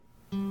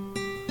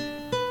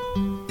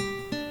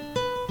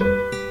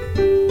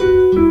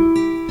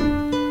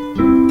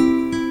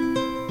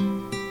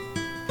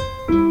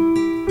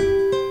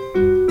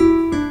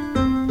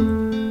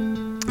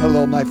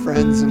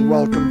friends, and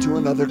welcome to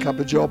another Cup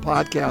of Joe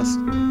podcast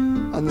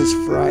on this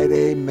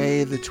Friday,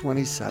 May the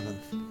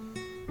 27th.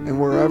 And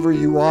wherever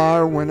you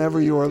are, whenever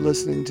you are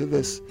listening to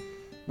this,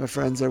 my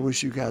friends, I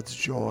wish you God's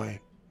joy.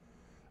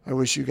 I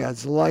wish you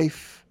God's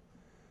life.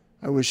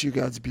 I wish you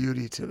God's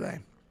beauty today.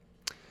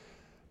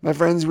 My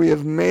friends, we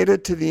have made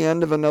it to the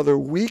end of another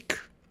week.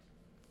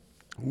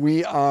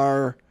 We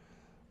are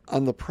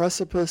on the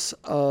precipice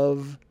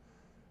of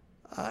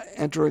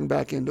entering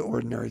back into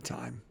ordinary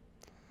time.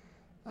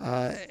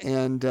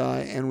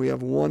 And we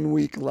have 1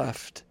 week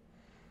left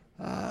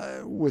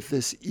with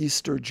this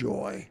Easter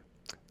joy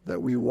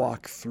that we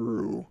walk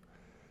through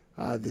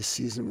this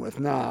season with.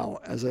 Now,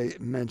 as I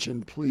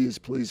mentioned, please,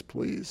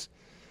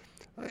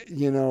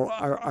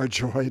 our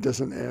joy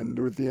doesn't end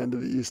with the end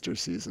of the Easter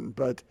season,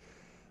 but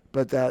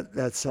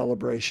that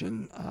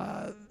celebration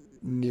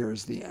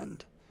nears the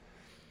end.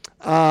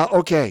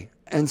 Okay,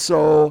 and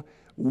so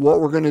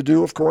what we're going to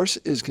do, of course,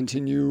 is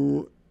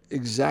continue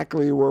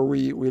exactly where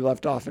we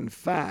left off. In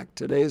fact,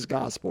 today's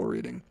gospel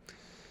reading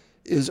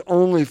is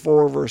only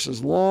 4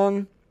 verses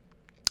long,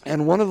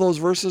 and one of those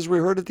verses we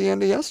heard at the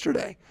end of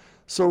yesterday.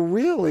 So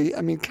really,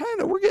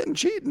 we're getting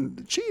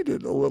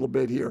cheated a little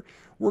bit here.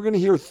 We're going to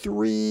hear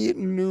 3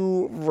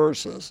 new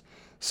verses.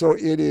 So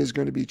it is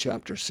going to be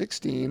chapter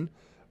 16,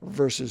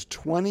 verses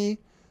 20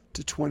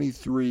 to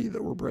 23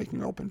 that we're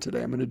breaking open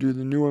today. I'm going to do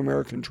the New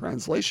American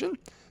Translation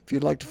if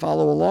you'd like to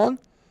follow along.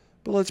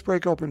 But let's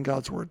break open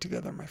God's Word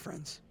together, my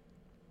friends.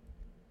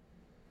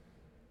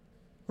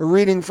 A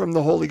reading from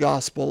the Holy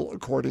Gospel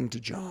according to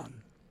John.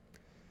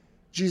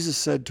 Jesus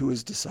said to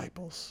his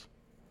disciples,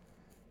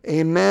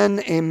 "Amen,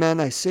 amen,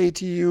 I say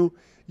to you,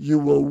 you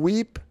will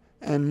weep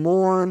and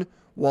mourn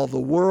while the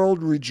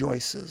world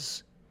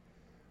rejoices.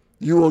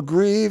 You will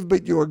grieve,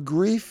 but your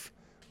grief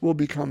will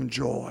become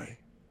joy.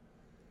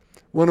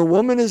 When a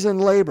woman is in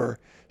labor,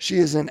 she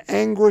is in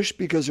anguish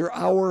because her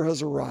hour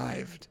has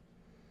arrived.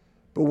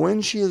 But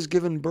when she has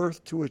given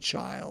birth to a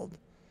child,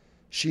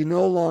 she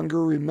no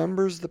longer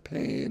remembers the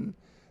pain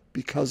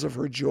because of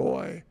her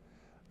joy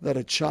that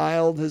a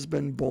child has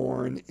been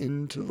born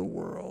into the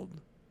world.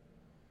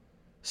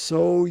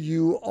 So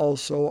you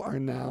also are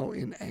now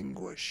in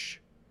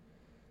anguish.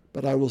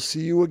 But I will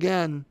see you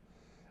again,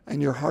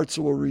 and your hearts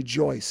will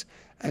rejoice,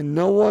 and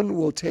no one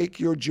will take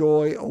your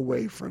joy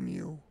away from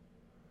you.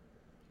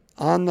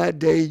 On that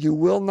day you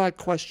will not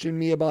question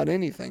me about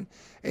anything.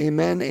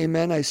 Amen,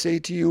 amen, I say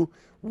to you,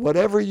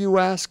 whatever you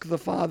ask the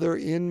Father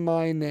in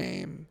my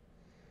name,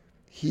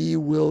 he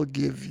will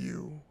give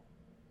you."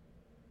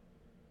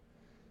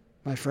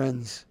 My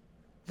friends,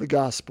 the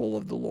gospel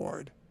of the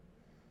Lord.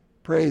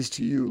 Praise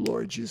to you,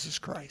 Lord Jesus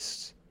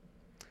Christ.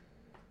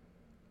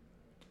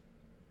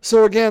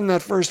 So again,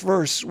 that first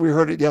verse, we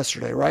heard it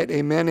yesterday, right?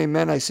 Amen,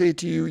 amen, I say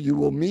to you, you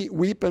will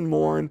weep and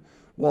mourn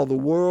while the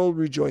world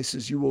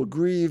rejoices. You will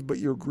grieve, but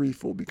your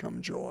grief will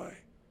become joy.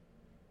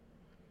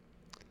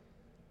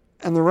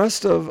 And the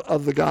rest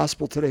of the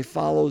gospel today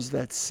follows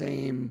that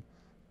same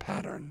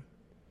pattern.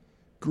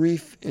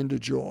 Grief into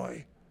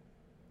joy.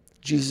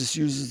 Jesus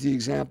uses the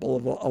example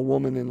of a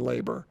woman in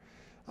labor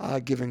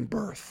giving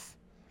birth.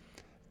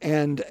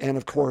 And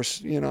of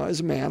course, as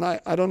a man,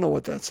 I don't know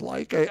what that's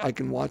like. I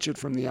can watch it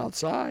from the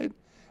outside,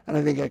 and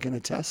I think I can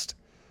attest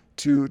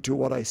to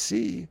what I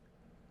see.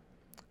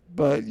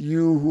 But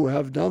you who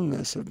have done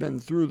this, have been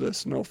through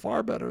this, know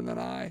far better than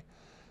I.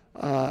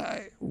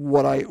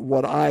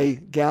 What I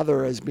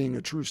gather as being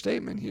a true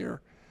statement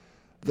here,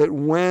 that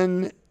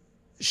when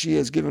she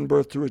has given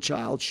birth to a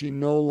child, she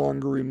no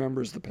longer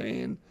remembers the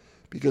pain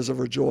because of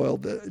her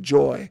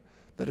joy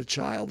that a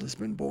child has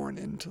been born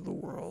into the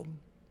world.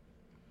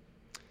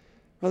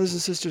 Brothers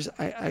and sisters,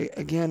 I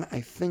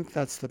think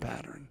that's the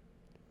pattern.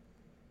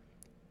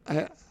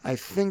 I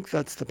think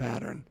that's the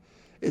pattern.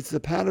 It's the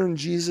pattern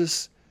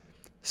Jesus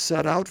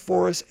set out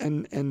for us,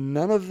 and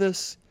none of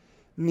this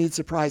need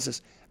surprise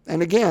us.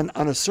 And again,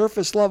 on a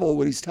surface level,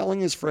 what he's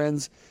telling his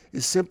friends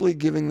is simply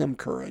giving them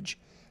courage.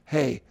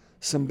 Hey,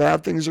 some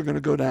bad things are going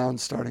to go down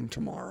starting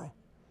tomorrow,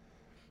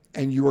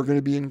 and you are going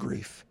to be in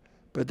grief.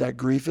 But that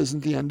grief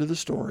isn't the end of the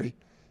story.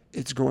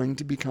 It's going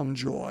to become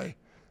joy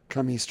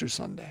come Easter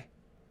Sunday.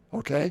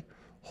 Okay?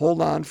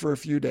 Hold on for a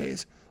few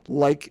days.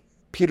 Like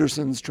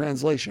Peterson's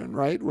translation,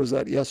 right? Was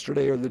that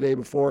yesterday or the day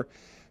before?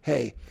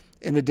 Hey,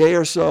 in a day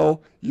or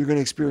so, you're going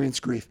to experience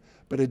grief.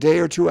 But a day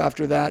or two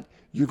after that,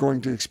 you're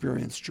going to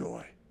experience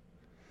joy.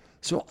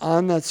 So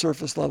on that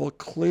surface level,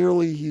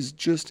 clearly he's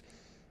just,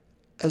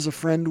 as a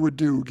friend would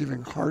do,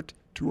 giving heart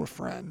to a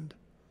friend,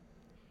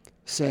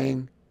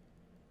 saying,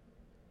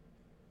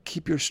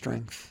 keep your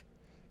strength,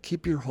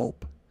 keep your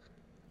hope.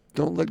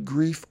 Don't let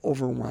grief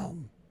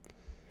overwhelm.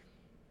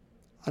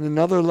 On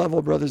another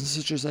level, brothers and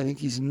sisters, I think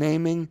he's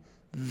naming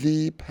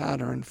the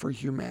pattern for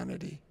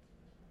humanity.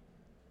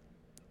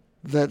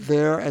 That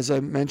there, as I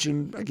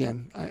mentioned,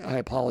 again, I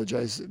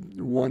apologize,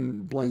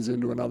 one blends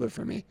into another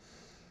for me.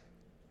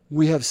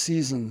 We have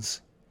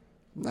seasons.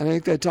 I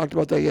think I talked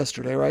about that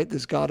yesterday, right?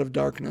 This God of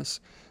darkness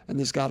and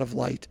this God of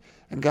light.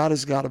 And God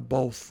is God of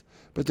both.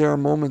 But there are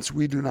moments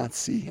we do not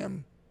see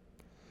him.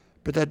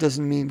 But that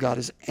doesn't mean God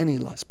is any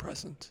less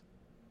present.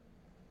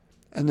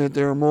 And that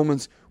there are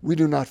moments we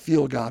do not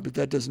feel God, but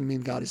that doesn't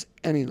mean God is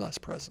any less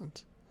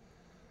present.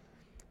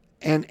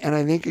 And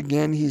I think,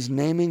 again, he's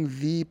naming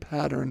the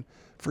pattern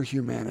for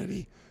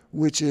humanity,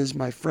 which is,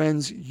 my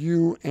friends,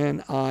 you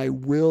and I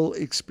will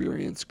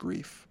experience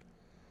grief.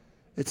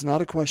 It's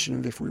not a question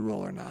of if we will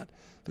or not.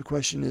 The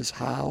question is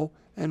how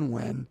and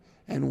when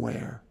and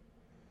where.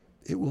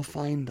 It will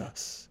find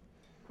us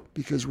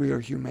because we are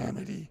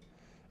humanity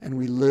and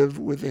we live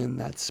within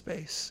that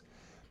space.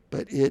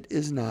 But it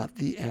is not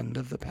the end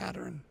of the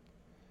pattern.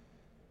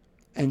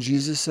 And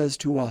Jesus says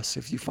to us,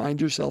 if you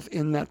find yourself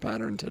in that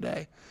pattern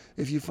today,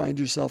 if you find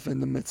yourself in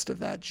the midst of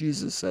that,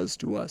 Jesus says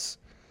to us,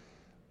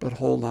 but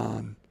hold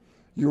on,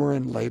 you are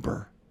in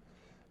labor.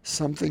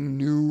 Something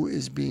new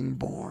is being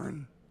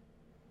born.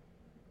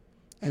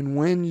 And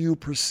when you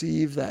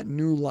perceive that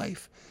new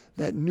life,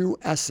 that new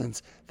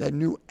essence, that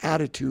new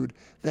attitude,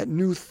 that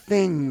new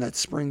thing that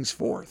springs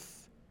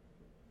forth,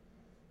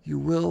 you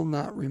will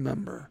not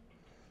remember,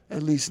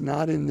 at least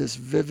not in this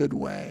vivid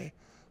way,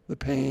 the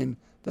pain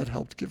that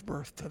helped give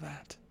birth to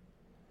that.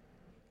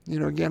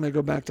 Again, I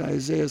go back to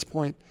Isaiah's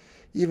point.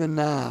 Even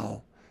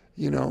now,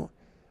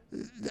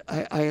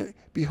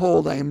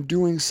 behold, I am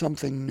doing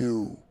something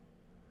new.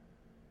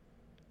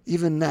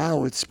 Even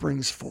now it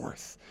springs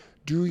forth.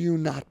 Do you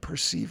not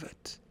perceive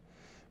it?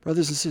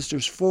 Brothers and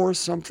sisters, for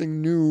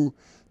something new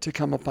to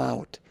come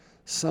about,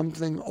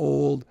 something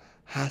old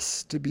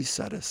has to be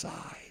set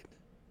aside.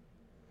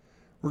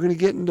 We're going to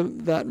get into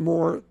that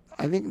more,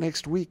 I think,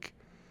 next week,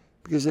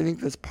 because I think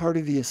that's part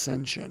of the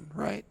ascension,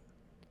 right?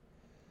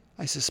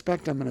 I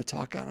suspect I'm going to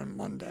talk on it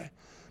Monday.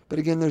 But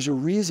again, there's a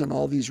reason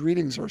all these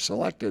readings are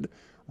selected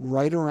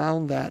right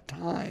around that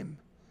time,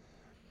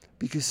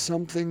 because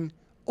something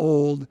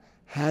old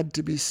had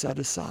to be set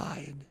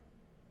aside.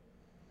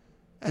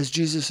 As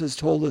Jesus has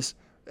told us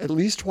at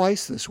least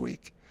twice this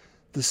week,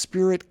 the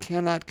Spirit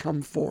cannot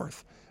come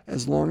forth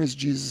as long as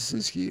Jesus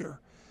is here.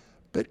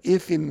 But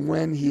if and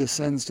when he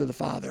ascends to the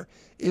Father,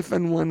 if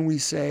and when we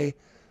say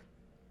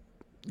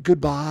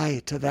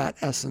goodbye to that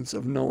essence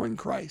of knowing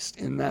Christ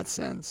in that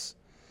sense,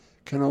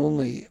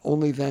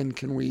 only then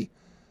can we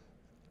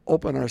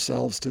open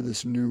ourselves to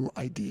this new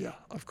idea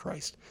of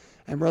Christ.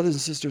 And brothers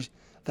and sisters,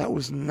 that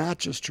was not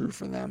just true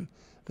for them.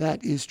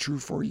 That is true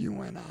for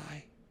you and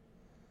I.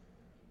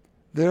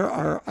 There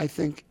are, I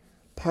think,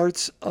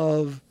 parts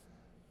of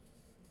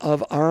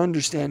our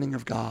understanding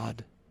of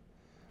God,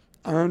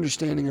 our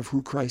understanding of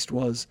who Christ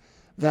was,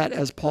 that,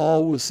 as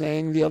Paul was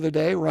saying the other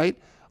day, right,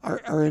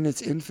 are in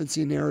its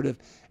infancy narrative,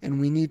 and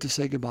we need to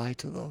say goodbye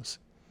to those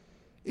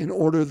in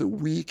order that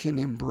we can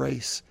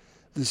embrace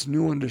this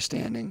new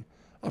understanding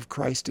of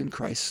Christ in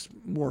Christ's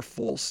more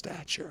full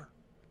stature.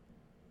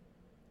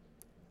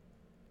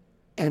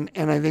 And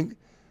I think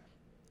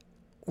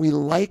we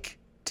like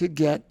to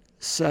get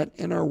set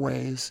in our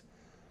ways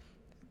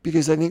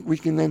because I think we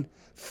can then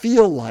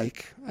feel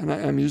like, and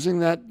I'm using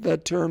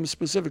that term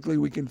specifically,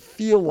 we can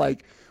feel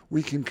like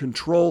we can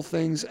control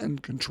things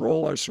and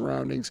control our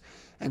surroundings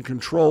and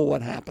control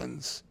what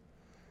happens.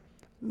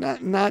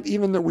 Not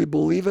even that we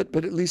believe it,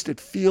 but at least it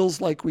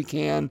feels like we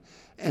can.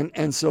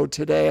 And so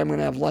today I'm going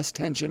to have less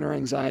tension or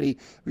anxiety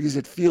because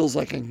it feels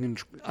like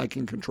I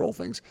can control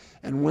things.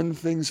 And when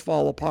things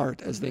fall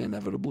apart, as they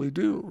inevitably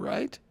do,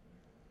 right?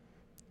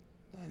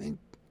 I think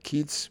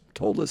Keats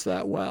told us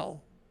that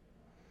well.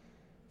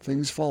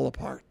 Things fall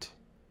apart.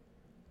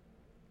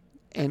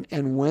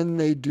 And when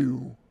they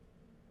do,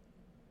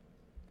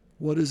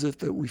 what is it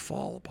that we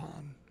fall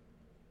upon?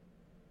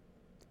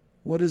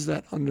 What is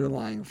that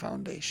underlying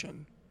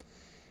foundation?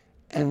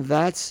 And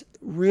that's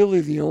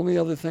really the only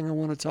other thing I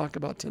want to talk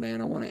about today,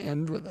 and I want to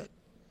end with it.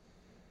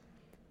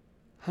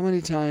 How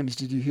many times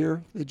did you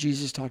hear that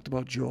Jesus talked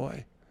about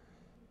joy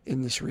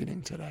in this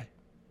reading today?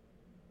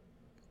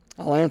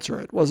 I'll answer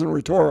it. It wasn't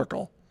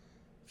rhetorical.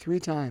 3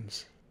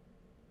 times.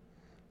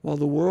 While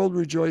the world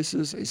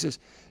rejoices, he says,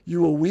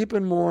 you will weep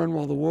and mourn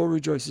while the world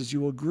rejoices. You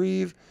will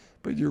grieve,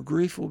 but your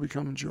grief will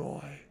become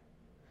joy.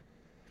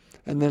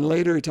 And then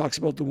later he talks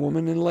about the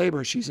woman in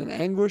labor. She's in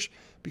anguish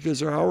because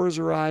her hour has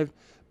arrived,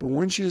 but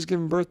when she has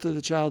given birth to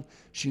the child,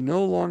 she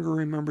no longer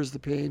remembers the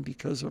pain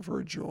because of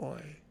her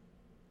joy.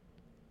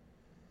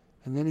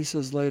 And then he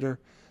says later,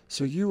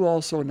 so you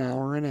also now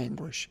are in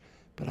anguish,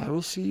 but I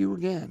will see you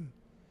again.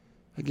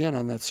 Again,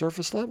 on that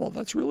surface level,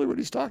 that's really what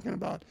he's talking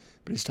about.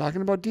 But he's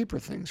talking about deeper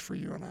things for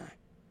you and I.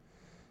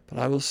 But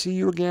I will see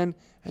you again,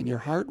 and your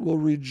heart will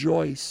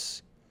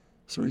rejoice.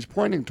 So he's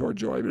pointing toward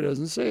joy, but he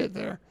doesn't say it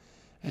there.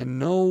 And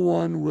no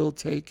one will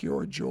take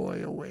your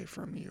joy away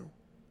from you.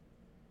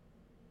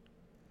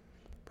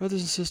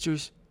 Brothers and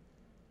sisters,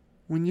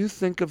 when you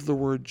think of the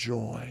word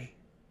joy,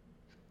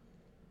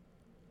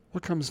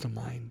 what comes to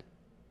mind?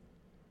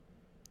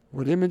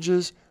 What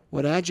images,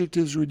 what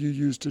adjectives would you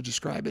use to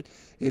describe it?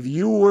 If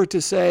you were to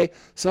say,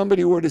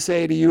 somebody were to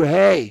say to you,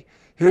 hey,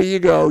 here you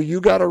go, you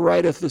got to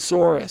write a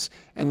thesaurus,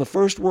 and the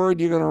first word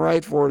you're going to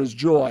write for it is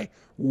joy.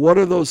 What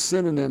are those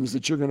synonyms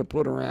that you're going to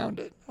put around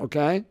it?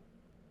 Okay?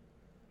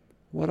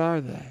 What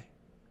are they?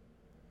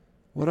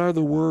 What are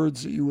the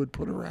words that you would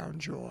put around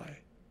joy?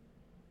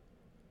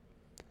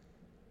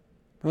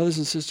 Brothers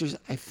and sisters,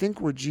 I think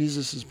what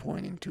Jesus is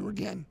pointing to,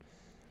 again,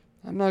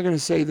 I'm not going to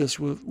say this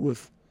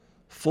with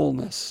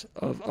fullness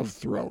of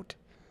throat,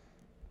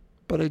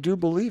 but I do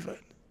believe it.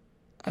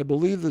 I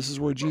believe this is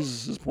where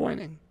Jesus is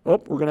pointing.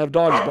 Oh, we're going to have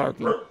dogs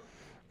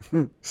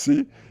barking.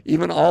 See,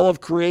 even all of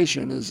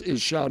creation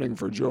is shouting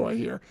for joy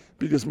here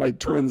because my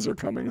twins are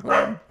coming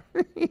home.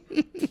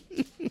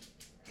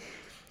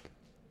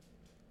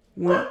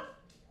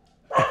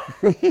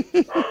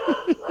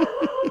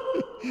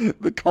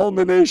 The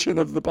culmination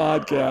of the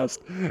podcast,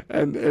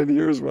 and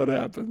here's what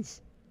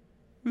happens.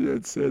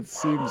 It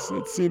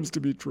seems to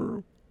be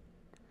true.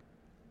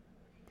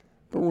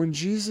 But when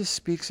Jesus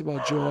speaks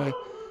about joy,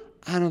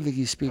 I don't think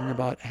he's speaking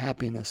about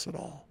happiness at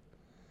all.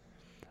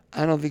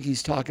 I don't think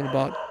he's talking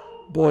about,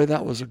 boy,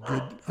 that was a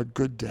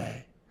good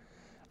day.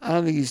 I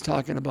don't think he's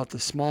talking about the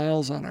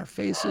smiles on our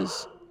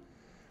faces.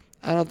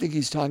 I don't think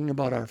he's talking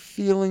about our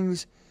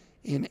feelings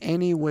in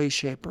any way,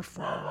 shape, or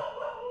form.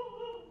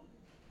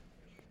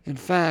 In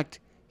fact,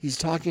 he's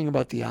talking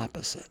about the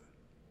opposite.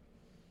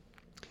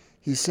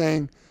 He's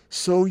saying,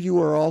 so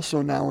you are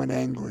also now in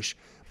anguish.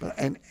 But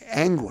an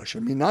anguish, I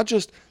mean, not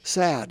just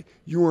sad,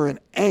 you are in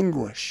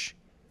anguish.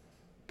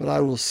 But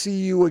I will see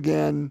you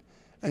again,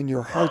 and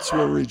your hearts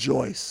will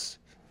rejoice.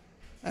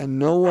 And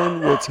no one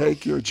will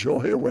take your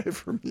joy away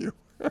from you.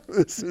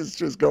 This is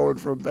just going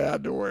from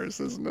bad to worse,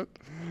 isn't it?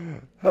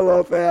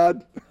 Hello,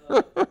 Thad.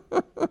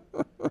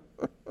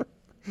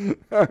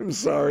 I'm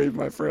sorry,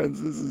 my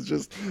friends.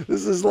 This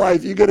is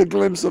life. You get a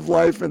glimpse of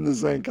life in the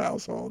Zink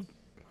household.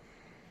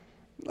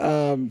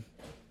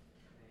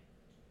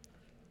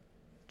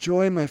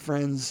 Joy, my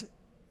friends,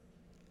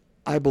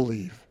 I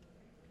believe,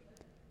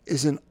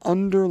 is an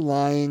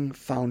underlying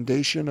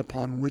foundation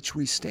upon which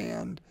we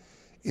stand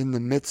in the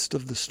midst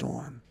of the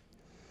storm.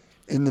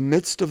 In the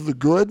midst of the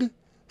good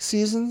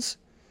seasons,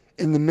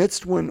 in the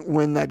midst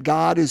when that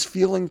God is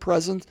feeling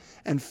present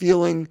and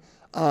feeling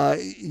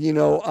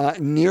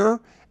near,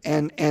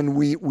 and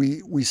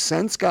we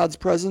sense God's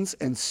presence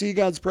and see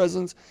God's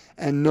presence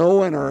and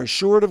know and are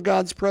assured of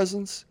God's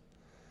presence.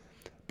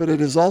 But it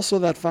is also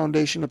that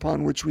foundation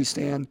upon which we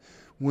stand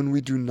when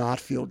we do not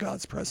feel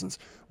God's presence,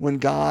 when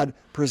God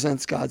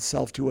presents God's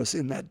self to us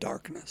in that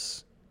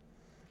darkness.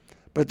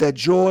 But that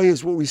joy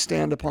is what we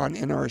stand upon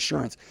in our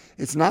assurance.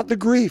 It's not the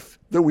grief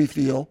that we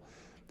feel.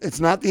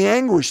 It's not the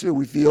anguish that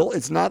we feel.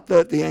 It's not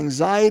the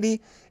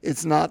anxiety.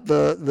 It's not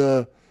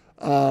the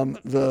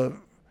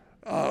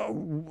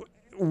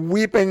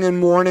weeping and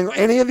mourning,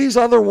 any of these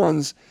other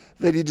ones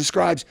that he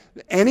describes,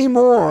 any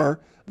more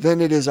than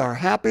it is our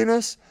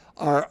happiness,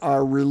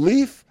 our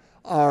relief,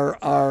 our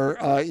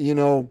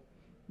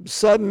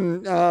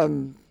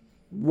sudden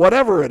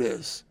whatever it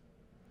is,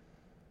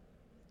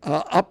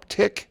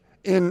 uptick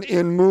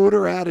in mood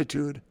or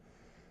attitude.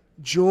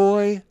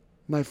 Joy,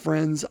 my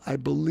friends, I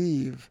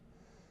believe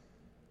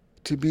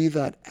to be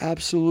that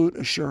absolute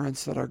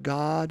assurance that our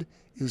God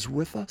is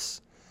with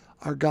us.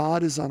 Our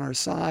God is on our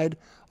side.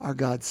 Our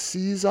God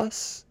sees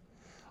us.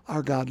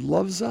 Our God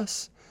loves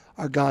us.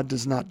 Our God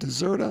does not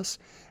desert us.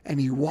 And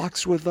he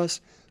walks with us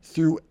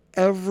through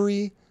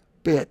every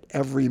bit,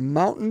 every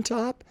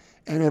mountaintop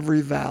and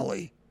every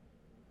valley.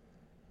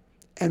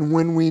 And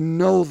when we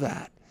know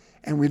that,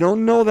 and we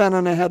don't know that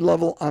on a head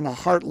level, on a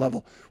heart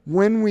level,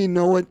 when we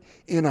know it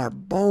in our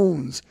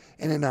bones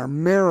and in our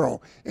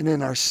marrow and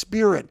in our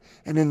spirit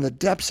and in the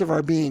depths of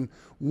our being,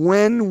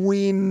 when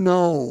we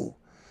know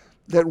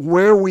that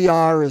where we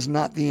are is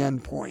not the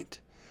end point,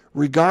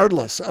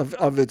 regardless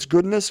of its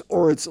goodness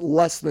or its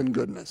less than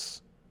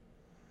goodness,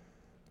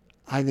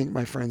 I think,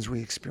 my friends, we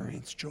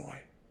experience joy.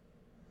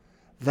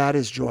 That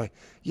is joy.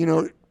 You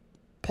know,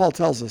 Paul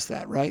tells us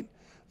that, right?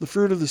 The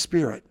fruit of the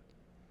Spirit.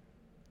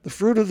 The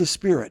fruit of the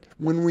Spirit.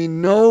 When we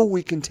know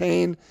we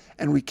contain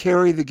and we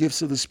carry the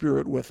gifts of the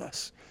Spirit with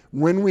us.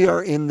 When we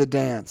are in the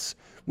dance.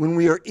 When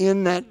we are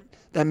in that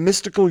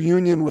mystical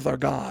union with our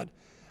God.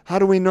 How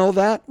do we know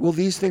that? Well,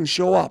 these things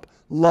show up.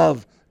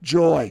 Love,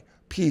 joy,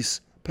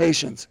 peace,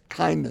 patience,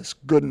 kindness,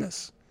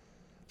 goodness,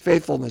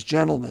 faithfulness,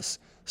 gentleness,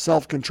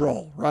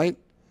 self-control, right?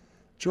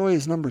 Joy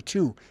is number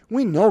 2.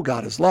 We know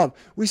God is love.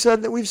 We've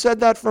said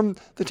that from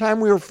the time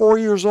we were 4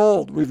 years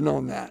old. We've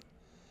known that.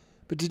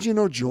 But did you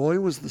know joy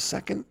was the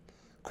second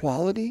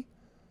quality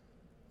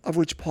of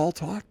which Paul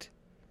talked?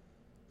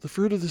 The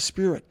fruit of the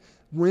Spirit.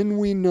 When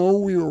we know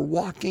we are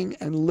walking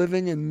and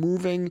living and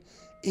moving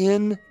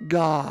in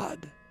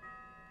God,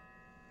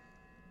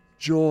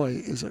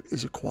 joy is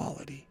a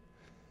quality.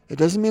 It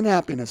doesn't mean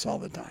happiness all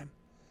the time.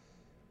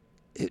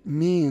 It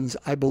means,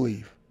 I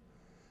believe,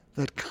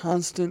 that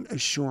constant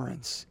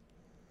assurance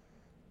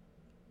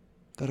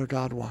that our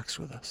God walks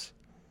with us.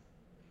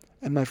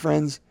 And my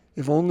friends,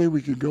 if only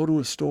we could go to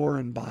a store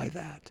and buy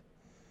that.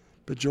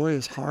 But joy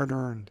is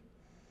hard-earned.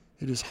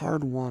 It is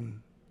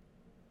hard-won.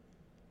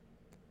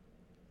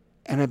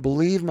 And I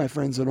believe, my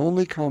friends, it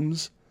only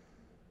comes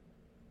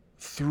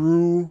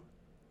through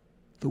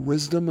the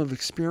wisdom of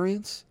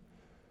experience,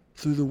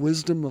 through the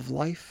wisdom of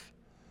life.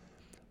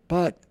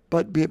 But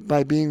but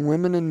by being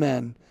women and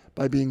men,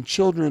 by being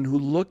children who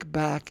look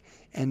back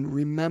and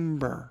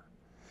remember,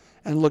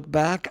 and look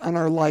back on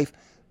our life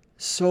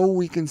so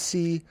we can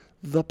see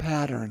the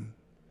pattern.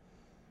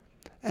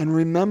 And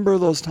remember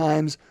those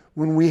times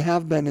when we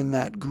have been in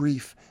that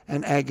grief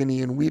and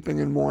agony and weeping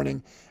and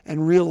mourning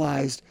and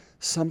realized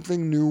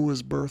something new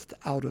was birthed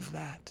out of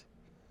that.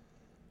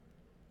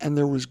 And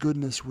there was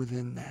goodness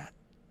within that.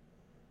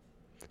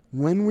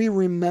 When we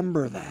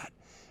remember that,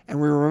 and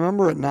we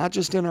remember it not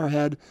just in our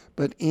head,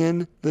 but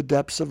in the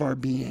depths of our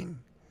being,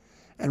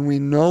 and we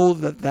know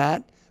that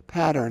that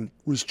pattern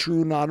was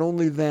true not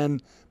only then,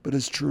 but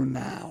is true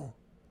now,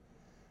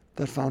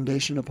 that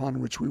foundation upon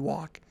which we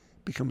walk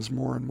becomes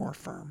more and more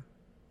firm.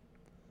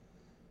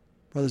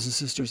 Brothers and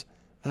sisters,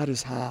 that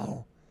is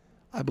how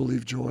I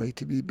believe joy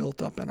to be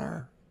built up in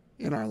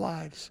our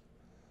lives.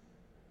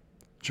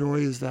 Joy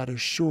is that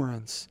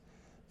assurance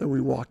that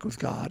we walk with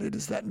God. It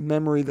is that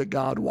memory that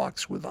God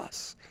walks with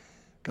us.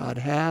 God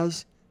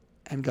has,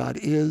 and God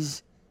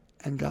is,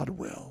 and God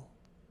will.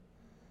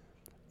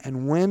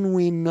 And when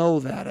we know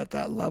that at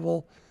that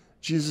level,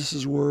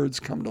 Jesus' words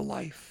come to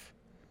life.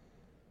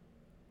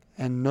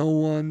 And no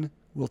one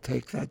will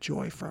take that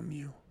joy from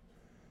you.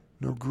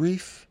 No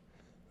grief,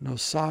 no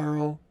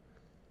sorrow,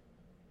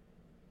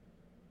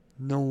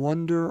 no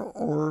wonder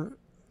or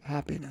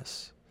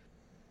happiness.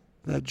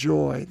 That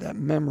joy, that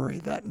memory,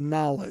 that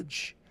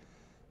knowledge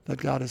that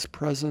God is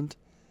present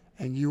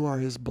and you are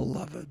his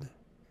beloved,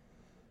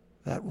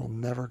 that will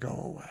never go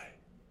away.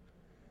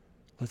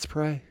 Let's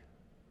pray.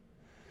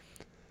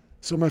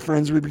 So, my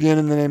friends, we begin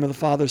in the name of the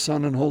Father,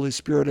 Son, and Holy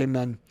Spirit.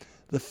 Amen.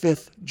 The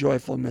fifth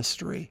joyful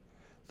mystery,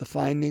 the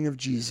finding of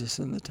Jesus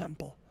in the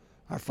temple.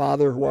 Our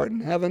Father, who art in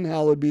heaven,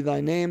 hallowed be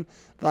thy name.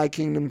 Thy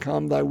kingdom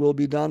come, thy will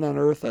be done on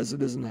earth as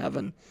it is in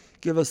heaven.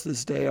 Give us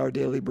this day our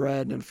daily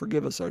bread, and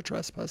forgive us our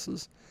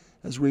trespasses,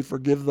 as we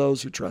forgive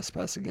those who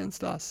trespass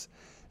against us.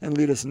 And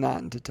lead us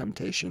not into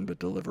temptation, but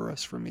deliver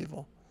us from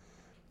evil.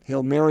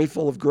 Hail Mary,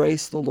 full of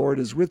grace, the Lord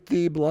is with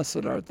thee.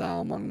 Blessed art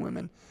thou among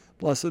women.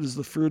 Blessed is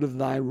the fruit of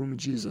thy womb,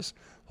 Jesus.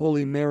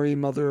 Holy Mary,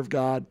 Mother of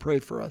God, pray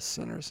for us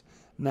sinners,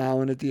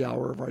 now and at the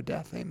hour of our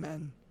death.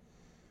 Amen.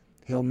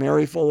 Hail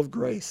Mary, full of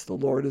grace, the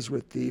Lord is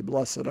with thee.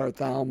 Blessed art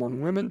thou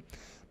among women.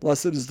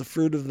 Blessed is the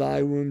fruit of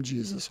thy womb,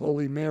 Jesus.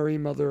 Holy Mary,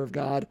 Mother of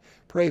God,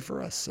 pray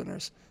for us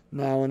sinners,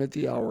 now and at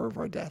the hour of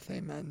our death.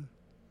 Amen.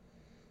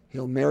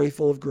 Hail Mary,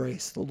 full of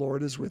grace, the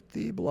Lord is with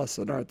thee.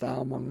 Blessed art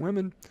thou among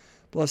women.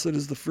 Blessed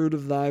is the fruit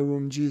of thy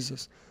womb,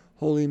 Jesus.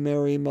 Holy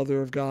Mary,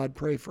 Mother of God,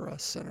 pray for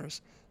us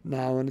sinners,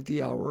 now and at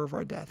the hour of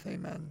our death.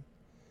 Amen.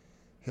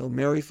 Hail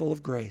Mary, full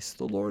of grace,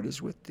 the Lord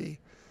is with thee.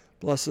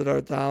 Blessed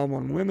art thou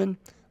among women.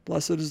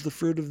 Blessed is the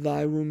fruit of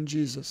thy womb,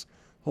 Jesus.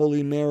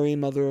 Holy Mary,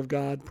 Mother of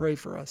God, pray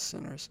for us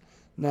sinners,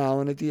 now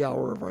and at the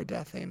hour of our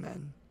death.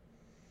 Amen.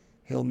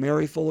 Hail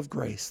Mary, full of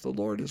grace, the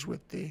Lord is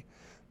with thee.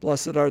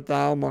 Blessed art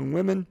thou among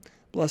women.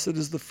 Blessed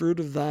is the fruit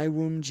of thy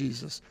womb,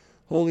 Jesus.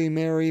 Holy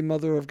Mary,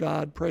 Mother of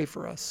God, pray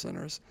for us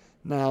sinners,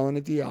 now and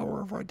at the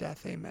hour of our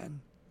death. Amen.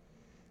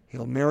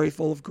 Hail Mary,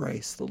 full of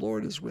grace, the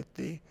Lord is with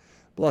thee.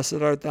 Blessed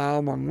art thou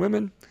among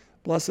women.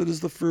 Blessed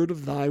is the fruit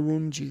of thy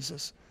womb,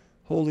 Jesus.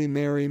 Holy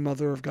Mary,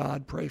 Mother of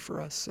God, pray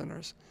for us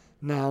sinners,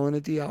 now and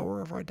at the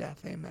hour of our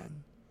death.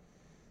 Amen.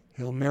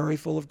 Hail Mary,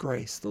 full of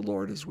grace, the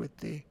Lord is with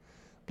thee.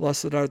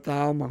 Blessed art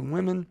thou among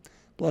women.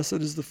 Blessed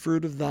is the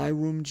fruit of thy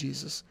womb,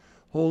 Jesus.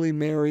 Holy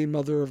Mary,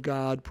 Mother of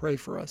God, pray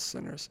for us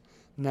sinners,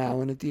 now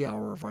and at the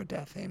hour of our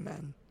death.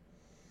 Amen.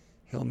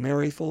 Hail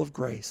Mary, full of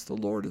grace, the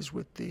Lord is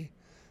with thee.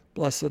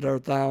 Blessed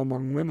art thou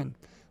among women.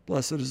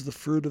 Blessed is the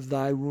fruit of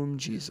thy womb,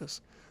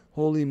 Jesus.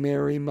 Holy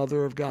Mary,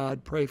 Mother of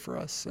God, pray for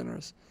us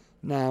sinners,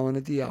 now and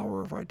at the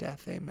hour of our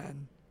death.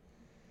 Amen.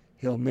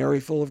 Hail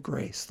Mary, full of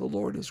grace, the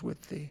Lord is with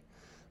thee.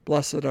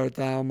 Blessed art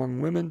thou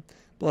among women.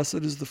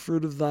 Blessed is the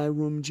fruit of thy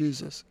womb,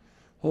 Jesus.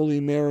 Holy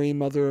Mary,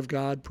 Mother of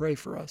God, pray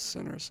for us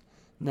sinners,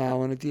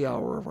 now and at the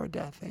hour of our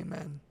death.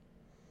 Amen.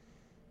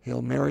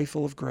 Hail Mary,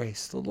 full of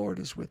grace, the Lord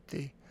is with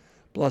thee.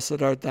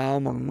 Blessed art thou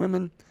among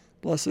women.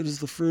 Blessed is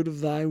the fruit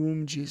of thy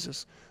womb,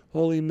 Jesus.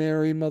 Holy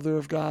Mary, Mother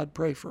of God,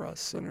 pray for us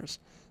sinners,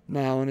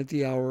 now and at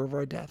the hour of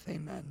our death.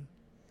 Amen.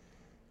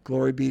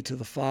 Glory be to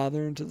the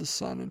Father, and to the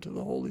Son, and to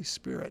the Holy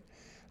Spirit,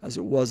 as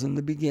it was in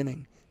the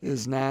beginning,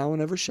 is now,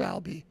 and ever shall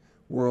be,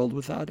 world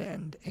without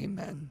end.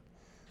 Amen.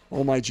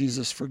 O my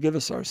Jesus, forgive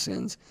us our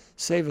sins,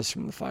 save us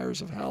from the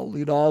fires of hell,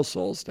 lead all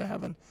souls to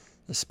heaven,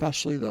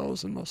 especially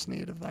those in most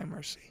need of thy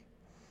mercy.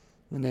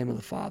 In the name of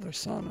the Father,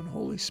 Son, and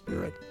Holy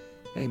Spirit.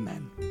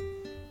 Amen.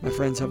 My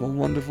friends, have a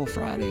wonderful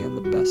Friday and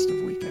the best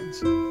of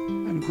weekends.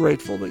 I'm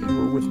grateful that you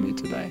were with me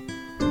today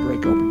to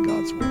break open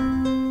God's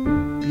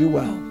Word. Be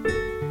well,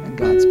 and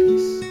God's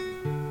peace.